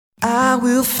I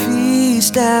will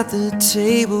feast at the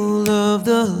table of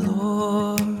the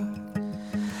Lord.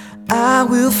 I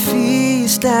will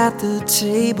feast at the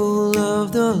table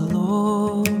of the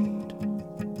Lord.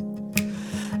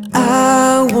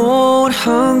 I won't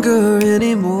hunger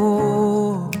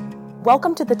anymore.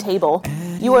 Welcome to The Table.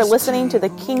 You are listening to the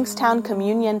Kingstown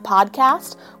Communion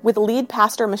podcast with lead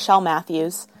pastor Michelle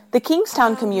Matthews. The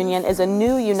Kingstown Communion is a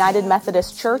new United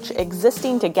Methodist Church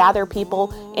existing to gather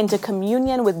people into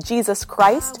communion with Jesus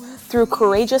Christ through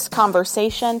courageous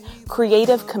conversation,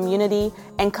 creative community,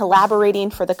 and collaborating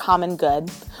for the common good.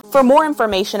 For more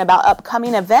information about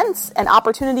upcoming events and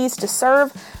opportunities to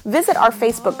serve, visit our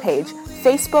Facebook page,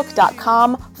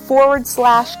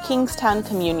 facebook.com/Kingstown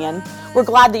Communion. We're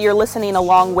glad that you're listening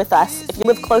along with us. If you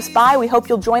live close by, we hope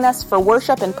you'll join us for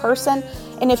worship in person.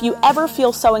 And if you ever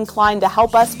feel so inclined to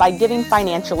help us by giving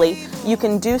financially, you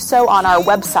can do so on our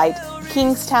website,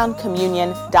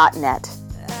 kingstowncommunion.net.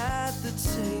 At the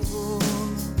table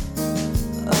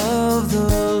of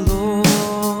the Lord,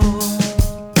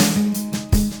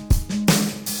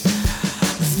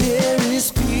 there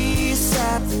is peace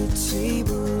at the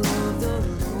table of the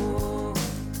Lord.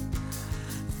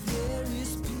 There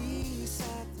is peace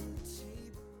at the table.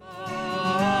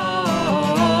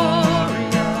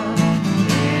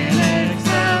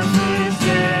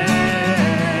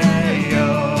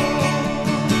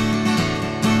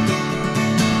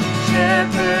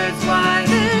 Shepherds, why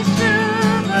this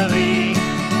jubilee?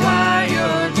 Why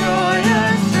your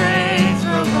joyous strains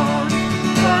prolong?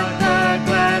 What the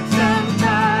gladsome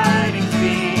tidings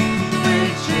be,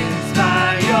 which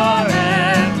inspire your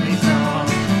every song?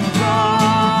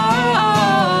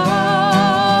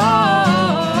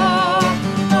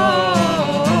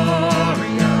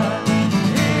 Gloria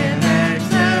in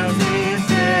excelsis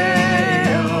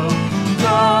Deo.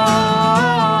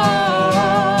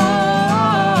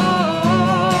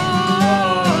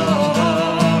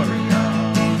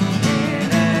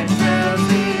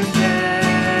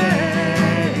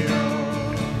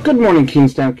 Good morning,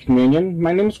 Kingstown Communion.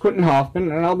 My name is Quentin Hoffman,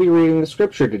 and I'll be reading the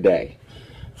scripture today.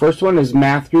 First one is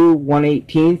Matthew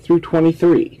 1:18 through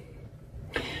 23.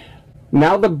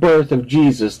 Now the birth of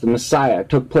Jesus, the Messiah,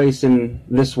 took place in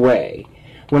this way.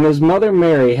 When his mother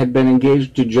Mary had been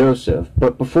engaged to Joseph,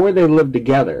 but before they lived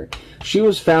together, she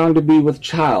was found to be with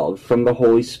child from the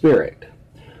Holy Spirit.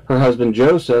 Her husband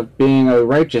Joseph, being a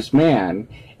righteous man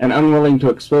and unwilling to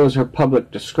expose her public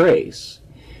disgrace,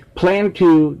 planned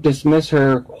to dismiss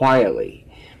her quietly.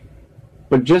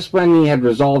 But just when he had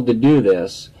resolved to do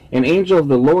this, an angel of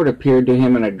the Lord appeared to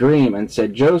him in a dream and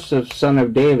said, Joseph, son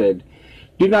of David,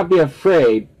 do not be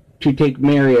afraid to take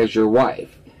Mary as your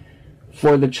wife,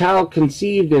 for the child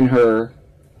conceived in her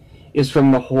is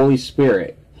from the Holy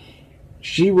Spirit.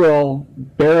 She will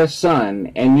bear a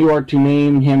son, and you are to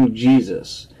name him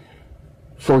Jesus,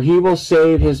 for he will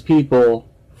save his people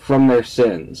from their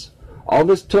sins. All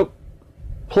this took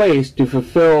place to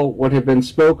fulfill what had been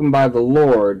spoken by the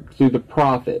Lord through the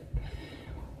prophet.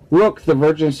 Look, the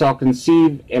virgin shall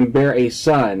conceive and bear a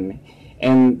son,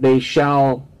 and they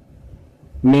shall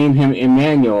name him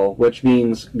Emmanuel, which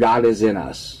means God is in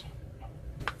us.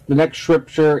 The next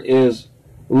scripture is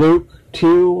Luke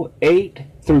 2:8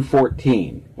 through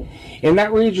 14. In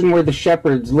that region where the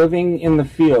shepherds living in the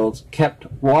fields kept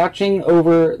watching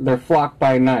over their flock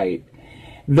by night,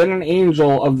 then an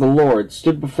angel of the Lord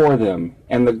stood before them,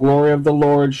 and the glory of the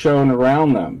Lord shone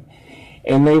around them,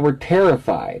 and they were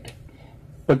terrified.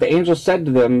 But the angel said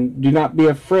to them, do not be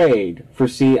afraid, for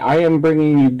see, I am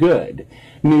bringing you good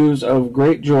news of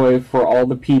great joy for all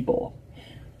the people.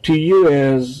 To you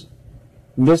is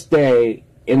this day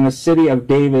in the city of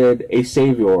David a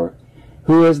Savior,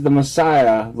 who is the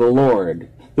Messiah, the Lord.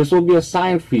 This will be a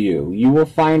sign for you. You will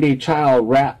find a child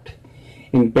wrapped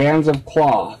in bands of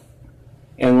cloth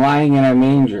and lying in a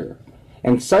manger.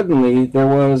 And suddenly there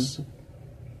was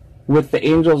with the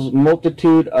angels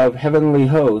multitude of heavenly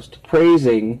hosts,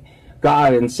 praising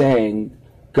God and saying,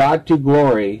 God to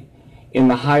glory in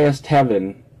the highest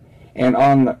heaven, and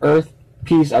on the earth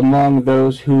peace among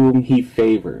those whom he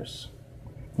favors.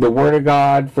 The word of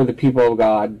God for the people of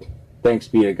God. Thanks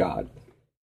be to God.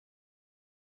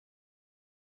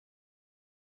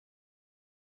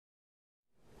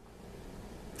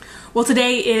 Well,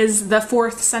 today is the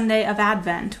fourth Sunday of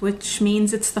Advent, which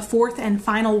means it's the fourth and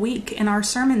final week in our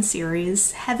sermon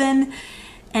series, Heaven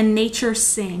and Nature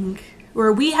Sing,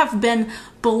 where we have been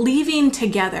believing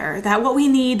together that what we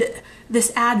need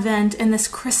this Advent and this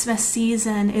Christmas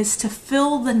season is to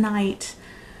fill the night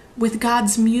with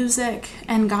God's music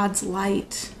and God's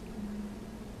light.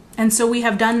 And so we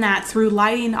have done that through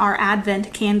lighting our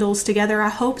Advent candles together. I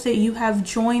hope that you have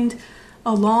joined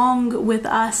along with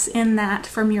us in that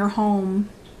from your home.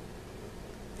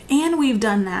 And we've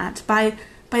done that by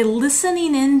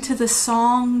listening into the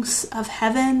songs of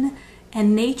heaven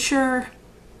and nature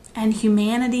and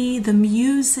humanity, the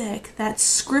music that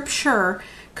Scripture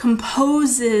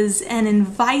composes and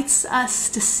invites us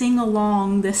to sing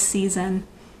along this season.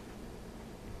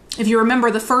 If you remember,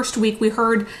 the first week we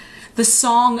heard the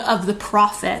song of the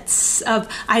prophets, of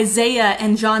Isaiah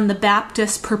and John the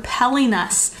Baptist, propelling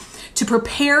us to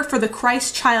prepare for the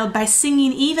Christ child by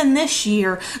singing even this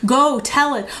year, "Go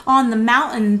tell it on the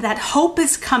mountain that hope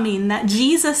is coming, that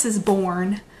Jesus is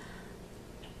born."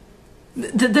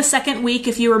 The second week,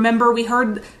 if you remember, we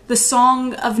heard the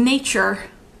song of nature,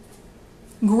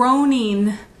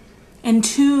 groaning in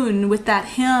tune with that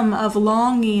hymn of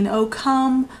longing, O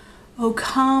come,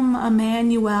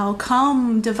 Emmanuel,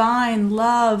 come, divine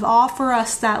love, offer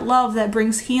us that love that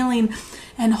brings healing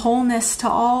and wholeness to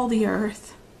all the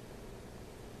earth.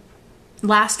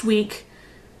 Last week,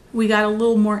 we got a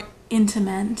little more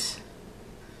intimate,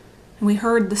 and we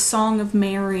heard the song of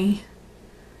Mary,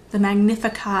 the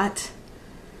Magnificat,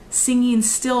 singing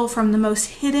still from the most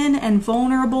hidden and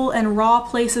vulnerable and raw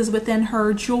places within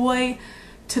her, joy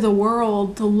to the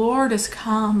world, the Lord is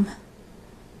come.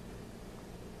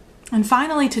 And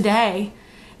finally today,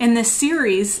 in this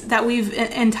series that we've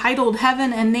entitled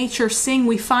Heaven and Nature Sing,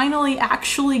 we finally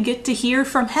actually get to hear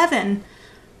from heaven.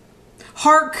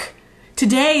 Hark,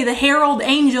 today the herald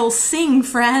angels sing,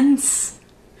 friends.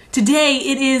 Today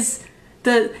it is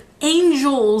the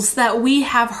angels that we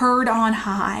have heard on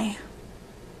high.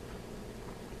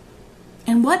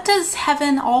 And what does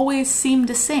heaven always seem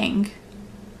to sing?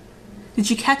 Did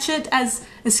you catch it as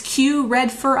Q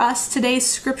read for us today's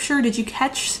scripture? Did you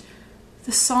catch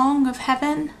the song of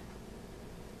heaven?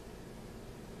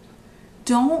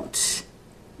 Don't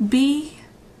be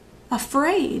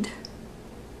afraid.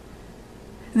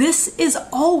 This is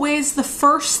always the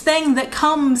first thing that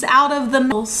comes out of the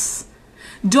mouths.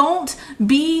 Don't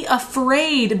be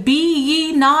afraid. Be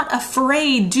ye not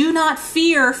afraid. Do not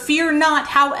fear. Fear not.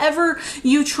 However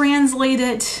you translate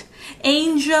it.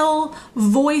 Angel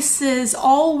voices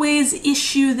always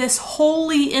issue this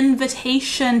holy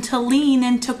invitation to lean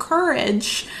into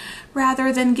courage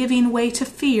rather than giving way to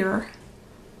fear.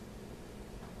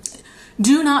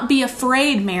 Do not be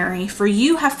afraid, Mary, for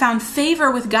you have found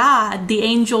favor with God, the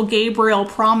angel Gabriel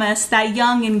promised that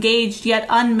young, engaged, yet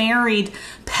unmarried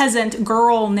peasant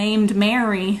girl named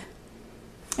Mary.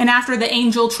 And after the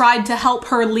angel tried to help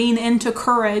her lean into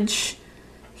courage,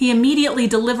 he immediately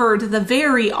delivered the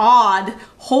very odd,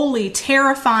 holy,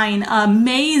 terrifying,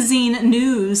 amazing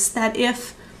news that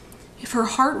if her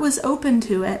heart was open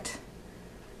to it,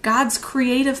 God's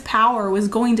creative power was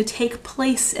going to take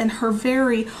place in her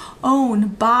very own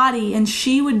body, and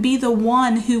she would be the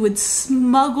one who would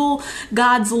smuggle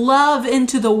God's love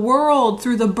into the world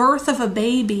through the birth of a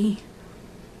baby.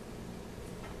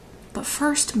 But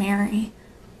first, Mary,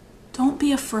 don't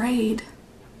be afraid.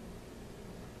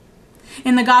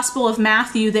 In the Gospel of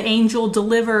Matthew, the angel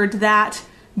delivered that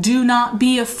 "do not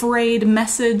be afraid"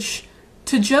 message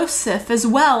to Joseph as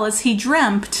well as he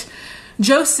dreamt.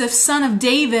 Joseph, son of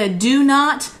David, do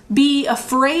not be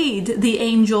afraid, the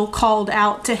angel called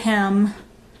out to him.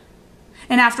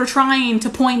 And after trying to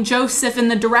point Joseph in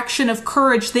the direction of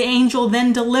courage, the angel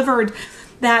then delivered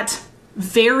that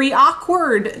very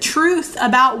awkward truth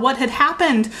about what had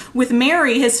happened with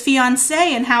Mary, his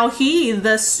fiancée, and how he,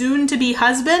 the soon-to-be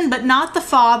husband, but not the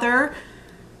father,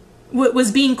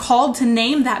 was being called to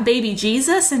name that baby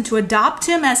Jesus and to adopt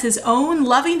him as his own,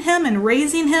 loving him and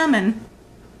raising him,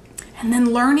 and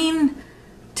then learning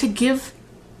to give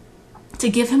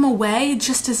him away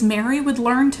just as Mary would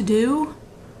learn to do.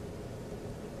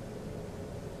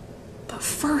 But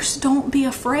first, don't be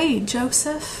afraid,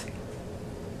 Joseph.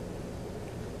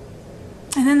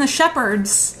 And then the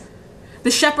shepherds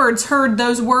heard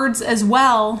those words as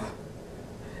well.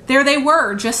 There they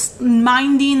were, just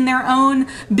minding their own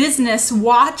business,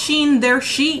 watching their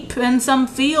sheep in some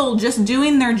field, just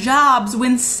doing their jobs,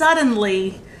 when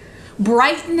suddenly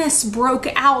brightness broke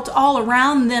out all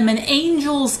around them and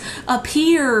angels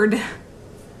appeared.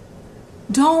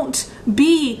 Don't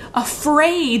be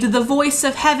afraid, the voice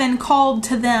of heaven called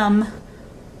to them.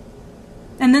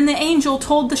 And then the angel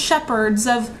told the shepherds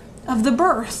of the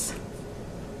birth.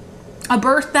 A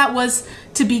birth that was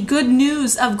to be good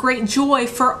news of great joy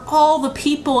for all the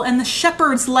people. And the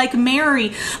shepherds, like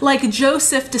Mary, like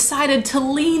Joseph, decided to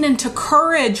lean into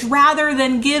courage rather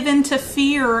than give into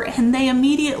fear. And they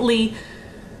immediately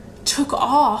took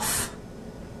off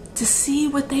to see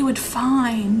what they would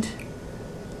find.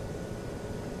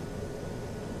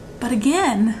 But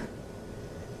again,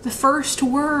 the first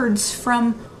words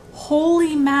from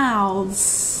holy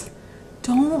mouths.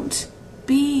 Don't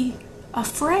be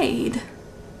afraid.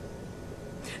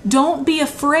 Don't be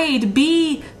afraid.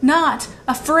 Be not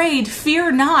afraid.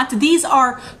 Fear not. These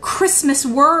are Christmas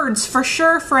words for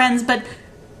sure, friends, but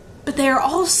they are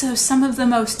also some of the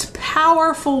most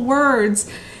powerful words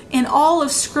in all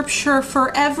of Scripture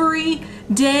for every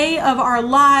day of our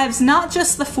lives, not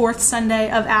just the fourth Sunday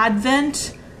of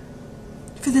Advent.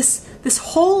 For this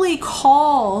holy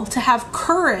call to have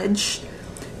courage,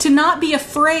 to not be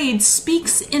afraid,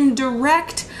 speaks in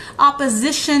direct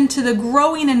opposition to the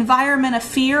growing environment of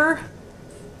fear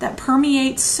that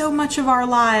permeates so much of our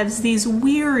lives these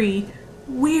weary,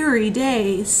 weary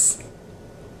days.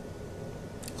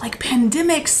 Like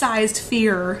pandemic-sized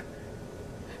fear.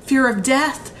 Fear of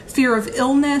death, fear of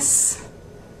illness,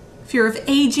 fear of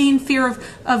aging, fear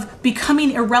of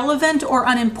becoming irrelevant or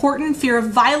unimportant, fear of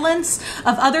violence,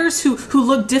 of others who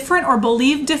look different or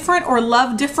believe different or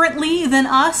love differently than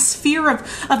us, fear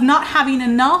of not having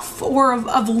enough or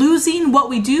of losing what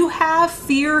we do have,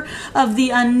 fear of the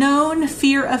unknown,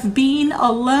 fear of being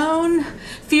alone,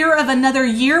 fear of another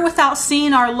year without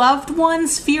seeing our loved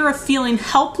ones, fear of feeling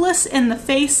helpless in the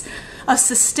face of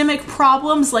systemic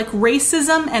problems like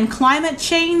racism and climate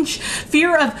change,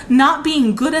 fear of not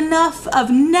being good enough,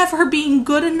 of never being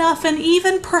good enough, and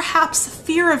even perhaps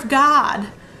fear of God.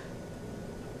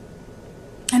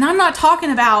 And I'm not talking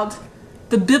about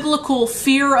the biblical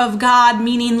fear of God,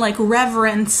 meaning like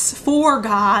reverence for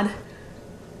God.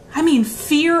 I mean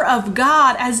fear of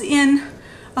God as in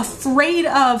afraid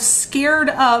of, scared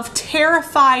of,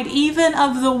 terrified even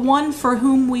of the one for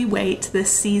whom we wait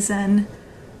this season.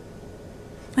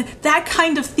 That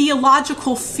kind of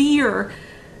theological fear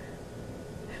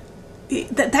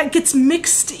that gets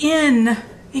mixed in.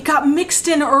 It got mixed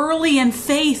in early in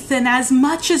faith, and as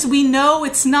much as we know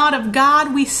it's not of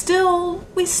God, we still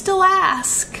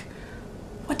ask,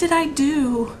 what did I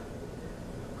do?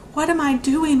 What am I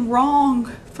doing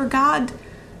wrong for God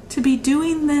to be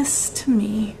doing this to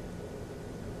me?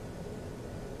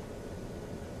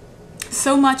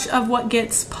 So much of what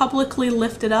gets publicly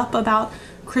lifted up about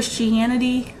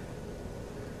Christianity,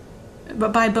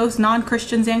 but by both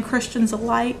non-Christians and Christians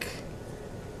alike,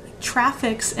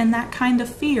 traffics in that kind of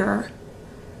fear.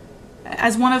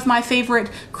 As one of my favorite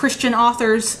Christian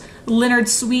authors, Leonard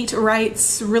Sweet,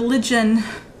 writes, religion,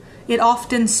 it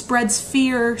often spreads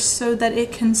fear so that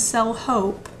it can sell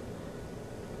hope.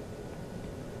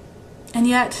 And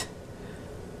yet,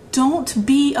 don't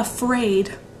be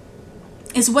afraid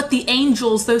is what the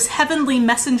angels, those heavenly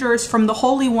messengers from the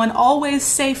Holy One, always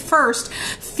say first.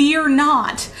 Fear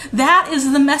not. That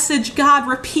is the message God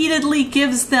repeatedly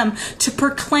gives them to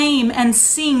proclaim and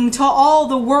sing to all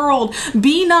the world.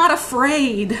 Be not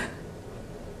afraid.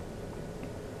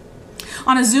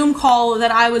 On a Zoom call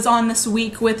that I was on this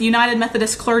week with United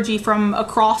Methodist clergy from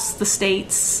across the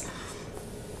states,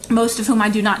 most of whom I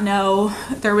do not know,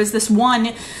 there was this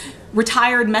one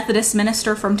retired Methodist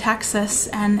minister from Texas,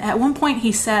 and at one point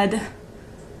he said,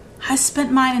 I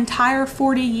spent my entire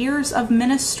 40 years of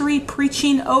ministry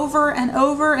preaching over and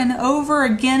over and over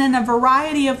again in a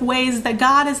variety of ways that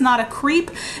God is not a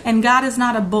creep and God is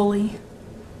not a bully.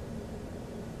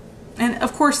 And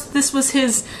of course, this was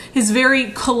his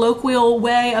very colloquial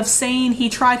way of saying he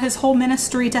tried his whole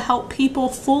ministry to help people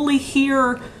fully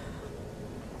hear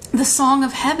the song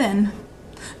of heaven.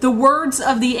 The words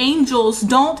of the angels.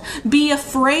 Don't be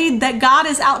afraid that God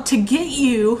is out to get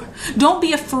you. Don't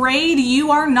be afraid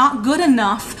you are not good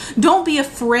enough. Don't be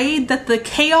afraid that the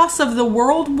chaos of the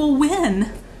world will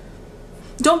win.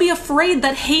 Don't be afraid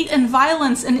that hate and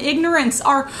violence and ignorance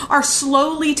are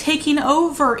slowly taking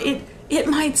over. It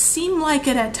might seem like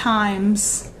it at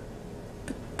times,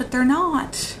 but they're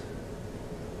not.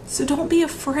 So don't be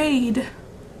afraid.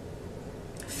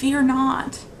 Fear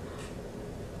not.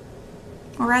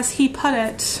 Or as he put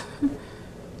it,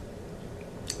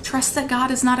 trust that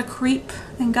God is not a creep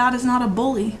and God is not a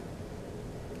bully.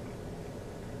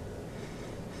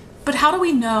 But how do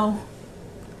we know?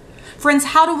 Friends,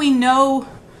 how do we know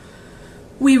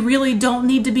we really don't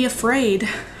need to be afraid?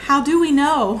 How do we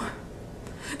know?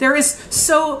 There is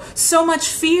so much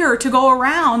fear to go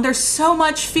around. There's so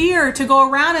much fear to go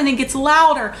around, and it gets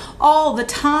louder all the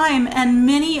time. And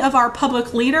many of our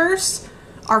public leaders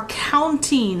are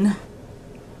counting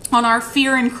on our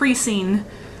fear increasing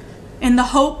in the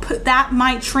hope that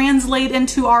might translate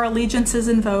into our allegiances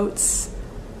and votes.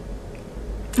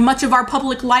 Much of our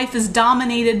public life is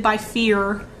dominated by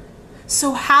fear.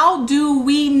 So how do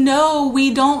we know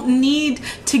we don't need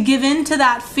to give in to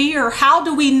that fear? How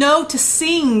do we know to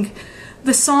sing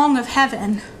the song of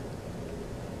heaven?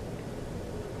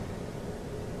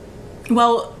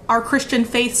 Well, our Christian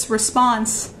faith's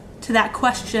response to that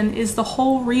question is the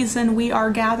whole reason we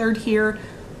are gathered here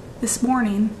this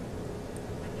morning.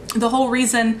 The whole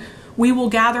reason we will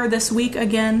gather this week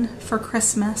again for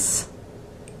Christmas.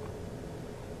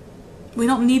 We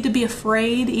don't need to be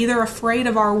afraid, either afraid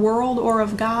of our world or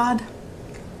of God,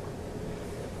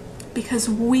 because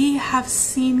we have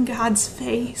seen God's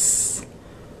face.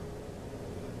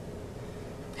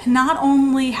 And not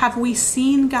only have we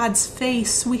seen God's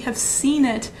face, we have seen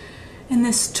it in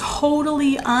this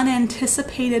totally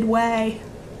unanticipated way.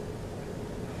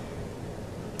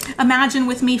 Imagine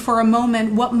with me for a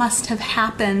moment what must have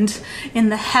happened in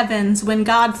the heavens when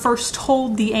God first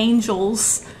told the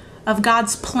angels of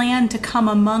God's plan to come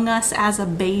among us as a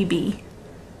baby.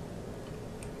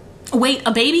 Wait,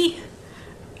 a baby?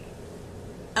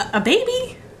 A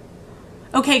baby?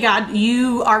 Okay, God,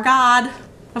 you are God,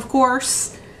 of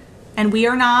course, and we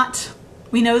are not.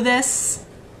 We know this.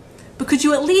 But could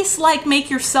you at least make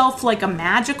yourself like a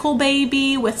magical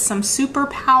baby with some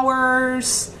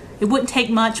superpowers? It wouldn't take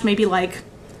much, maybe like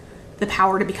the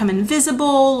power to become invisible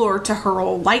or to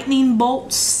hurl lightning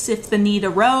bolts if the need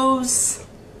arose.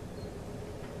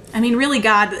 I mean, really,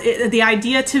 God, the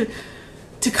idea to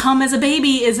come as a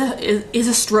baby is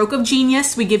a stroke of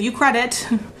genius. We give you credit.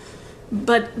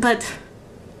 But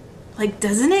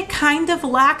doesn't it kind of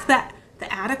lack the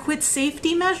adequate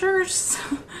safety measures?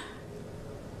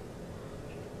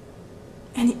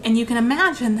 And you can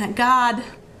imagine that God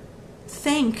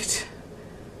thanked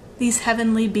these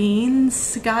heavenly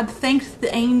beings. God thanked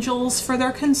the angels for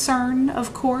their concern,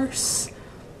 of course.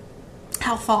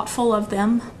 How thoughtful of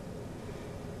them.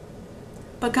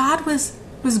 But God was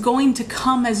going to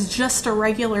come as just a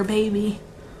regular baby.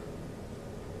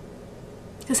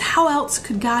 Because how else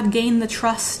could God gain the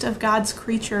trust of God's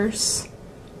creatures?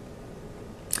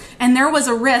 And there was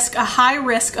a risk, a high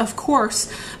risk, of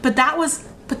course, but that was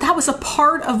a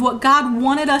part of what God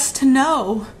wanted us to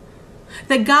know.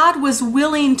 That God was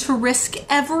willing to risk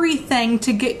everything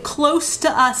to get close to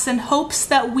us in hopes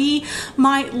that we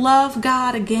might love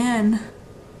God again.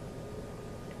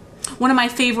 One of my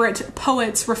favorite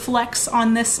poets reflects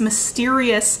on this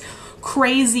mysterious,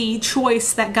 crazy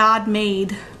choice that God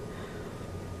made.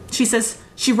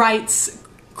 She writes,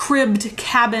 cribbed,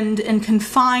 cabined, and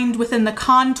confined within the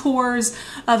contours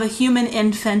of a human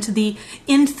infant, the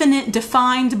infinite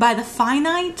defined by the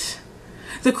finite,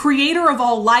 the creator of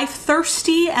all life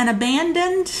thirsty and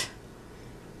abandoned.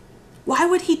 Why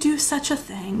would he do such a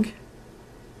thing?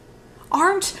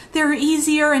 Aren't there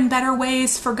easier and better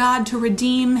ways for God to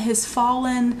redeem his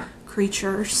fallen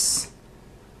creatures?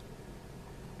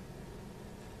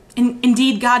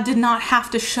 Indeed, God did not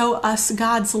have to show us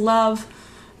God's love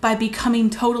by becoming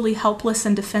totally helpless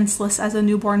and defenseless as a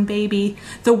newborn baby.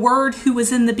 The Word who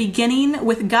was in the beginning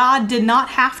with God did not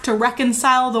have to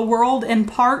reconcile the world in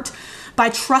part by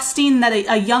trusting that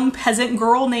a young peasant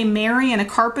girl named Mary and a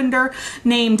carpenter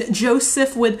named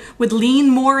Joseph would lean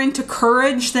more into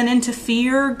courage than into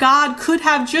fear. God could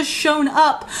have just shown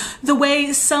up the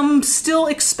way some still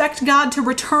expect God to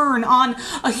return, on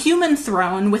a human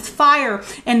throne with fire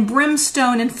and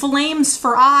brimstone and flames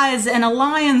for eyes and a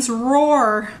lion's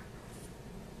roar.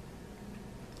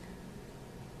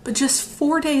 But just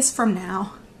 4 days from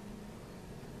now,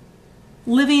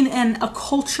 living in a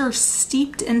culture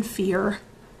steeped in fear,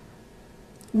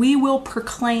 we will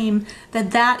proclaim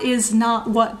that is not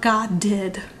what God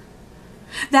did.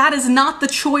 That is not the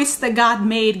choice that God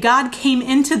made. God came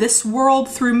into this world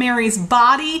through Mary's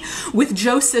body, with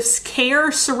Joseph's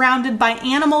care, surrounded by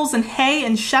animals and hay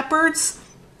and shepherds.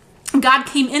 God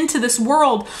came into this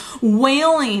world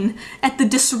wailing at the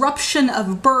disruption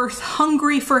of birth,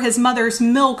 hungry for his mother's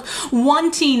milk,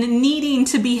 wanting, needing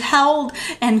to be held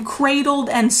and cradled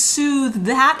and soothed.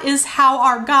 That is how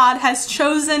our God has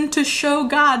chosen to show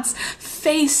God's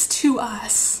face to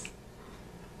us.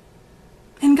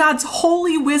 In God's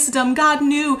holy wisdom, God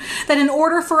knew that in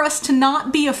order for us to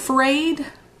not be afraid,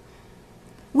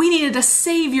 we needed a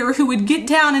Savior who would get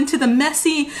down into the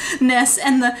messiness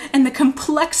and the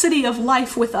complexity of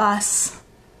life with us.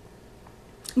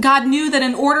 God knew that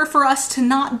in order for us to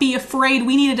not be afraid,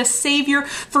 we needed a Savior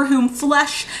for whom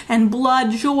flesh and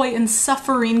blood, joy and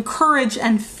suffering, courage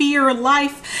and fear,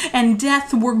 life and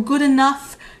death were good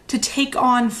enough to take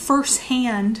on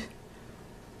firsthand,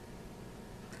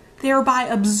 thereby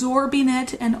absorbing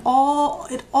it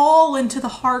all into the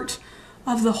heart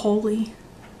of the holy.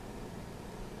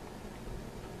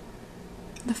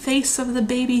 The face of the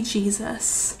baby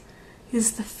Jesus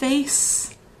is the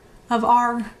face of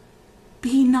our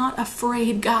be not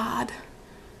afraid God,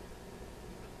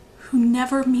 who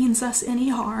never means us any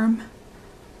harm.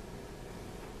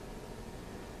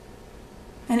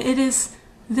 And it is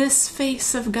this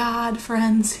face of God,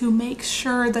 friends, who makes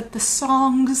sure that the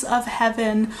songs of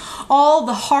heaven, all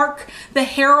the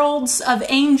heralds of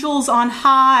angels on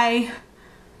high,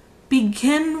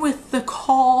 begin with the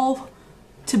call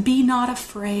to be not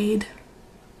afraid.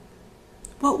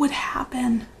 What would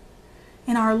happen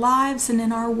in our lives and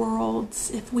in our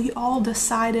worlds if we all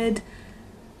decided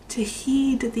to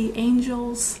heed the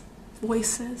angels'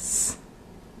 voices?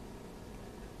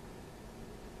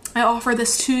 I offer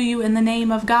this to you in the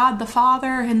name of God the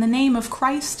Father, in the name of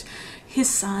Christ, his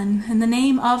Son, in the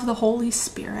name of the Holy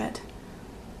Spirit.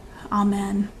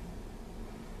 Amen.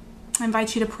 I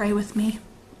invite you to pray with me.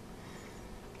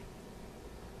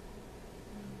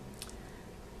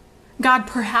 God,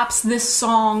 perhaps this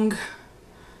song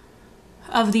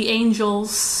of the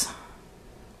angels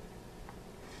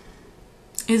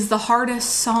is the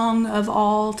hardest song of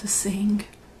all to sing.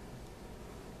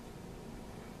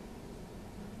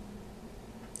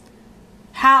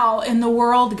 How in the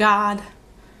world, God,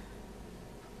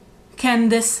 can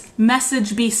this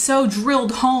message be so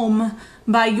drilled home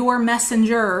by your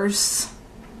messengers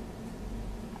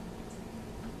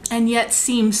and yet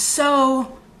seem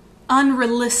so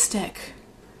unrealistic,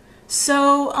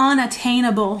 so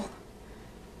unattainable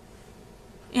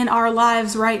in our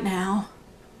lives right now?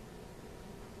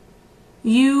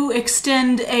 You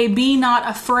extend a be not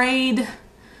afraid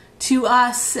to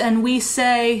us, and we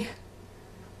say,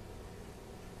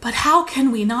 but how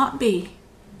can we not be?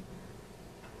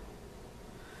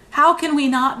 How can we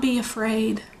not be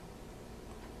afraid?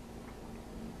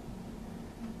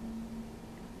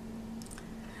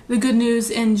 The good news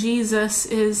in Jesus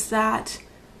is that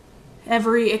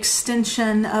every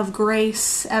extension of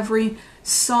grace, every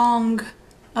song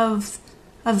of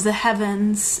the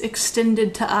heavens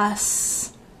extended to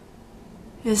us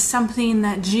is something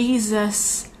that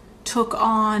Jesus took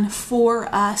on for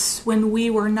us when we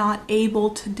were not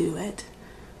able to do it.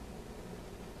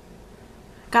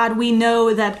 God, we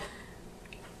know that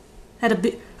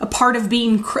a part of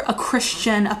being a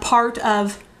Christian, a part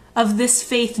of this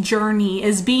faith journey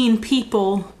is being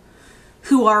people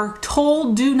who are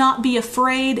told do not be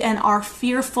afraid and are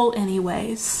fearful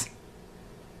anyways,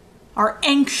 are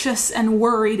anxious and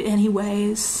worried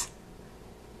anyways.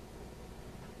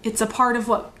 It's a part of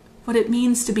what it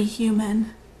means to be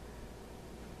human.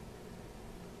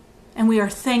 And we are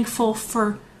thankful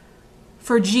for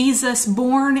Jesus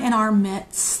born in our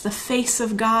midst, the face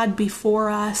of God before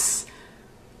us,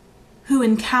 who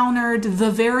encountered the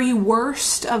very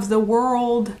worst of the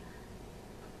world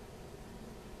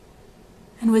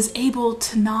and was able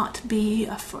to not be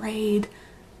afraid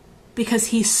because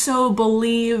he so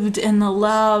believed in the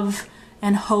love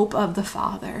and hope of the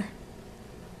Father.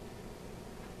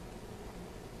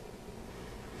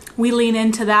 We lean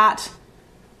into that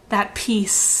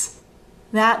peace,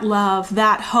 that love,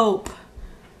 that hope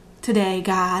today,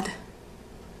 God.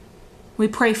 We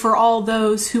pray for all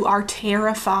those who are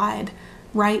terrified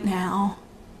right now.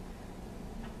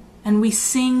 And we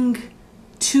sing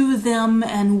to them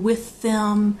and with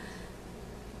them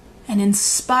and in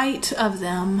spite of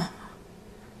them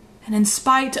and in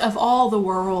spite of all the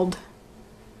world.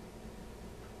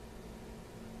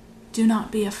 Do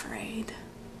not be afraid.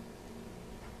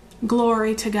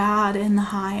 Glory to God in the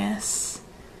highest,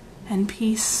 and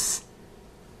peace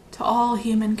to all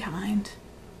humankind.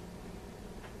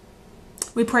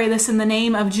 We pray this in the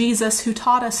name of Jesus, who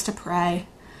taught us to pray.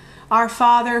 Our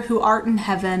Father, who art in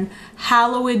heaven,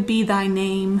 hallowed be thy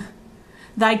name.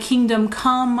 Thy kingdom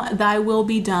come, thy will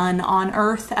be done, on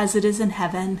earth as it is in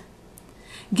heaven.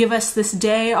 Give us this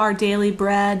day our daily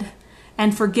bread,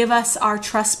 and forgive us our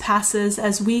trespasses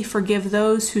as we forgive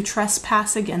those who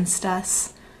trespass against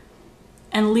us.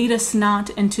 And lead us not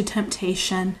into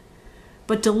temptation,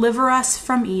 but deliver us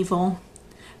from evil.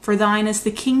 For thine is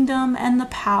the kingdom and the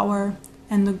power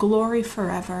and the glory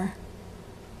forever.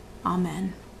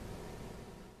 Amen.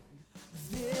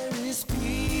 There is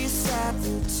peace at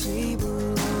the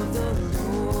table of the Lord.